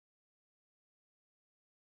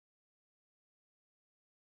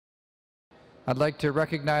I'd like to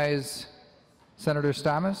recognize Senator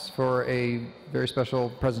Stamas for a very special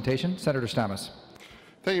presentation. Senator Stamas.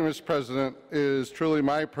 Thank you, Mr. President. It is truly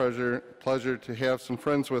my pleasure to have some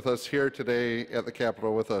friends with us here today at the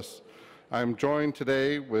Capitol with us. I'm joined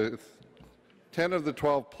today with 10 of the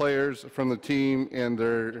 12 players from the team and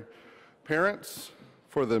their parents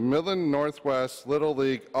for the Midland Northwest Little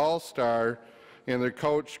League All-Star, and their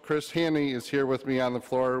coach, Chris Haney, is here with me on the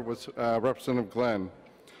floor with Representative Glenn.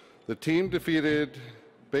 The team defeated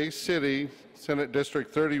Bay City, Senate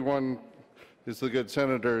District 31 is the good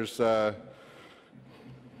Senator's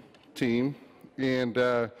team, and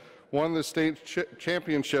won the state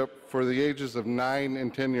championship for the ages of 9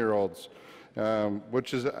 and 10-year-olds,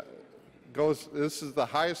 which is this is the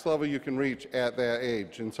highest level you can reach at that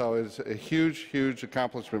age, and so it's a huge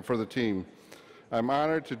accomplishment for the team. I'm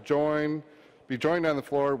honored to be joined on the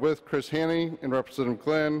floor with Chris Haney and Representative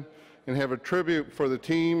Glenn and have a tribute for the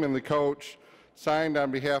team and the coach signed on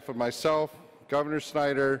behalf of myself, Governor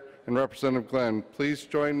Snyder, and Representative Glenn. Please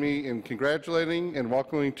join me in congratulating and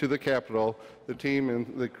welcoming to the Capitol the team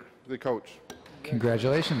and the coach.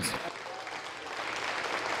 Congratulations.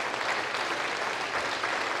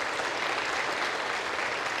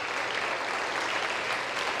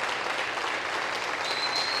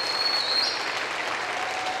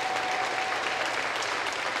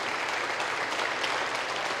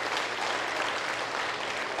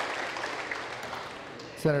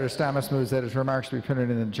 Senator Stamas moves that his remarks be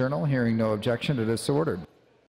printed in the Journal. Hearing no objection, it is so ordered.